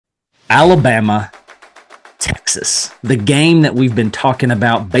Alabama, Texas. The game that we've been talking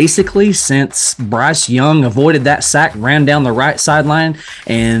about basically since Bryce Young avoided that sack, ran down the right sideline,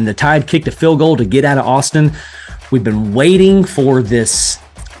 and the Tide kicked a field goal to get out of Austin. We've been waiting for this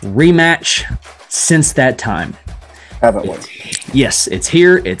rematch since that time. Haven't we? Yes, it's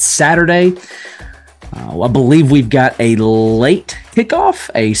here. It's Saturday. I believe we've got a late kickoff,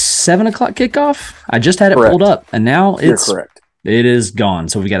 a 7 o'clock kickoff. I just had it pulled up, and now it is gone.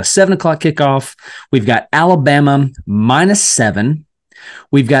 So we've got a 7 o'clock kickoff. We've got Alabama -7.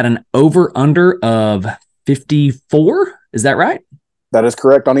 We've got an over-under of 54. Is that right? That is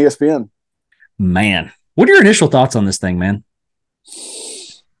correct on ESPN. Man, what are your initial thoughts on this thing, man?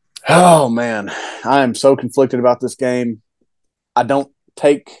 Oh, man. I am so conflicted about this game. I don't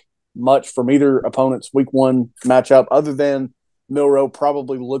take much from either opponent's week one matchup other than Milroe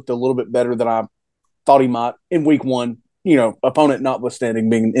probably looked a little bit better than I thought he might in week one, opponent notwithstanding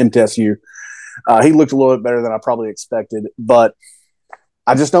being MTSU. He looked a little bit better than I probably expected, but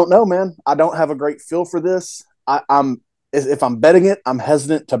I just don't know, man. I don't have a great feel for this. If I'm betting it, I'm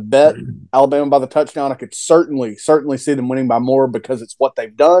hesitant to bet Alabama by the touchdown. I could certainly see them winning by more because it's what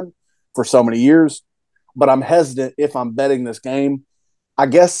they've done for so many years, but I'm hesitant if I'm betting this game. I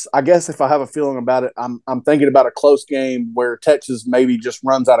guess if I have a feeling about it, I'm thinking about a close game where Texas maybe just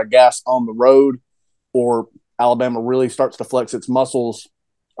runs out of gas on the road, or Alabama really starts to flex its muscles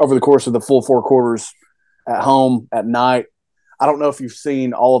over the course of the full four quarters at home at night. I don't know if you've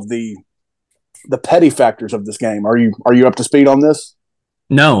seen all of the petty factors of this game. Are you up to speed on this?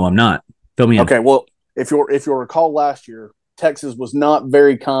 No, I'm not. Fill me in. Okay, well, if you'll recall last year, Texas was not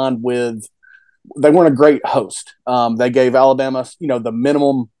very kind with. They weren't a great host. They gave Alabama, the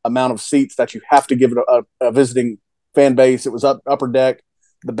minimum amount of seats that you have to give a visiting fan base. It was upper deck.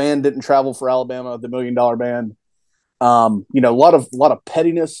 The band didn't travel for Alabama, the $1 Million Band. A lot of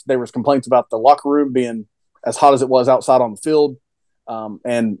pettiness. There was complaints about the locker room being as hot as it was outside on the field,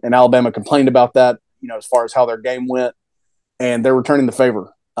 and Alabama complained about that. As far as how their game went, and they're returning the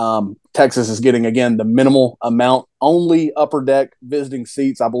favor. Texas is getting again the minimal amount. Only upper deck visiting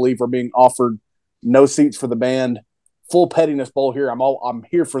seats, I believe, are being offered. No seats for the band. Full pettiness bowl here. I'm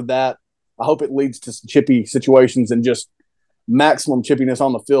here for that. I hope it leads to some chippy situations and just maximum chippiness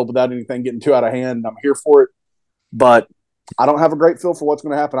on the field without anything getting too out of hand. I'm here for it, but I don't have a great feel for what's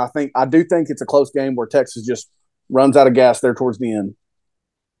going to happen. I do think it's a close game where Texas just runs out of gas there towards the end.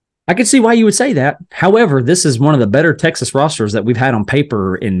 I can see why you would say that. However, this is one of the better Texas rosters that we've had on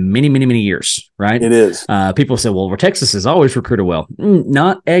paper in many, many, many years, right? It is. People say, well, Texas has always recruited well.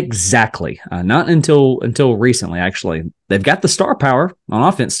 Not exactly. Not until recently, actually. They've got the star power on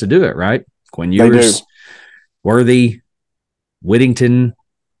offense to do it, right? Quinn Ewers, Worthy, Whittington,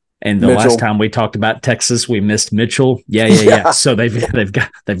 and the Mitchell. last time we talked about Texas, we missed Mitchell. Yeah. So they've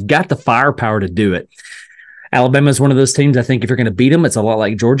got the firepower to do it. Alabama is one of those teams. I think if you're going to beat them, it's a lot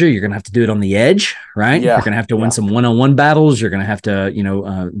like Georgia. You're going to have to do it on the edge, right? Yeah. You're going to have to win some one-on-one battles. You're going to have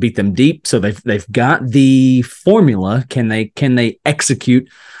to, beat them deep. So they've got the formula. Can they execute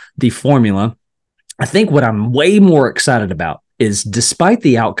the formula? I think what I'm way more excited about is, despite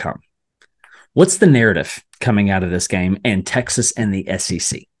the outcome, what's the narrative coming out of this game and Texas and the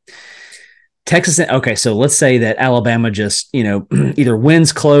SEC? Texas. Okay, so let's say that Alabama just either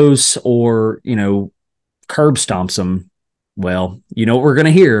wins close or curb stomps them. Well, what we're going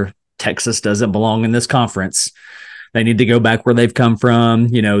to hear? Texas doesn't belong in this conference. They need to go back where they've come from.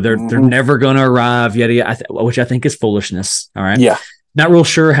 They're never going to arrive. Which I think is foolishness. All right. Yeah. Not real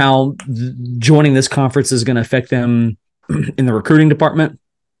sure how joining this conference is going to affect them in the recruiting department,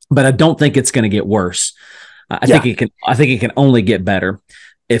 but I don't think it's going to get worse. I think it can only get better.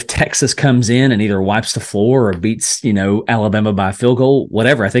 If Texas comes in and either wipes the floor or beats, Alabama by a field goal,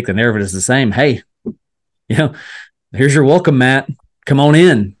 whatever, I think the narrative is the same. Hey, here's your welcome, Matt. Come on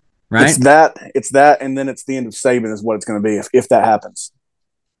in, right? It's that, and then it's the end of Saban is what it's going to be if that happens.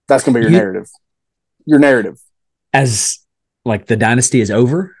 That's going to be your narrative. Your narrative. As like the dynasty is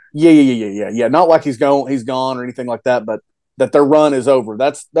over? Yeah. Not like he's gone or anything like that, but that their run is over.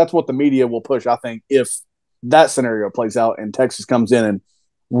 That's what the media will push, I think, if that scenario plays out and Texas comes in and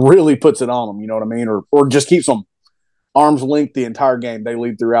really puts it on them, you know what I mean? Or just keeps them arm's length the entire game they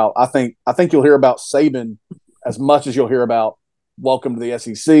lead throughout. I think you'll hear about Saban as much as you'll hear about welcome to the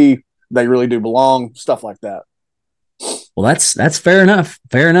SEC. They really do belong, stuff like that. Well, that's fair enough.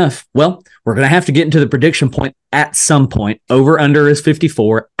 Fair enough. Well, we're going to have to get into the prediction point at some point. Over under is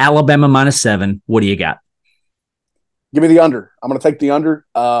 54. Alabama -7. What do you got? Give me the under. I'm going to take the under.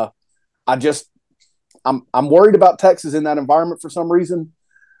 I'm worried about Texas in that environment for some reason.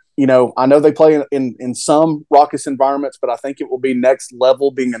 I know they play in some raucous environments, but I think it will be next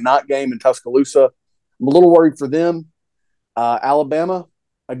level being a night game in Tuscaloosa. I'm a little worried for them. Alabama,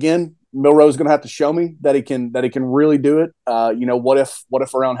 again, Milroe's going to have to show me that he can really do it. What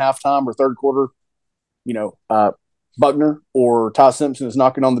if around halftime or third quarter, Buckner or Ty Simpson is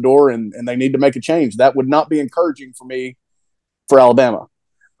knocking on the door and they need to make a change? That would not be encouraging for me for Alabama.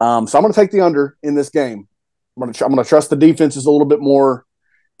 So I'm going to take the under in this game. I'm going to trust the defenses a little bit more,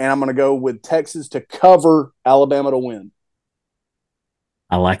 and I'm going to go with Texas to cover, Alabama to win.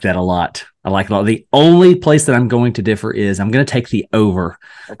 I like that a lot. The only place that I'm going to differ is I'm going to take the over.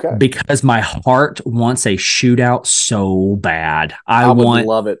 Okay. Because my heart wants a shootout so bad. I would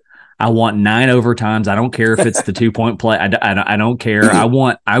love it. I want 9 overtimes. I don't care if it's the 2-point play. I don't care. I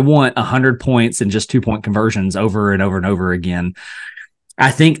want 100 points and just 2-point conversions over and over and over again.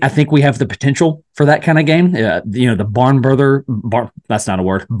 I think we have the potential for that kind of game. The that's not a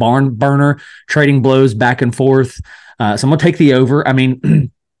word. Barn burner, trading blows back and forth. So I'm going to take the over. I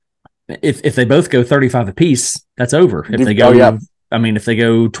mean, if they both go 35 apiece, that's over. If they go, if they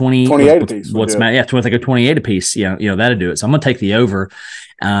go 28 apiece, if they go 28 apiece, that'll do it. So I'm going to take the over.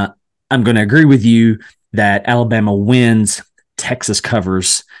 I'm going to agree with you that Alabama wins, Texas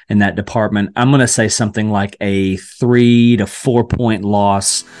covers in that department. I'm going to say something like a 3 to 4 point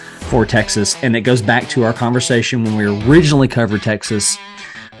loss for Texas. And it goes back to our conversation when we originally covered Texas.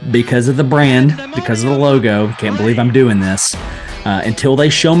 Because of the brand, because of the logo, can't believe I'm doing this. Until they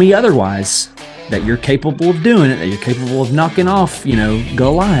show me otherwise, that you're capable of doing it, that you're capable of knocking off,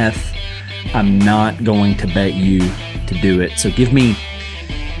 Goliath, I'm not going to bet you to do it. So give me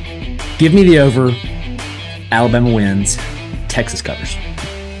the over. Alabama wins. Texas covers.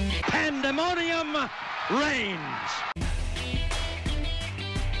 Pandemonium reigns.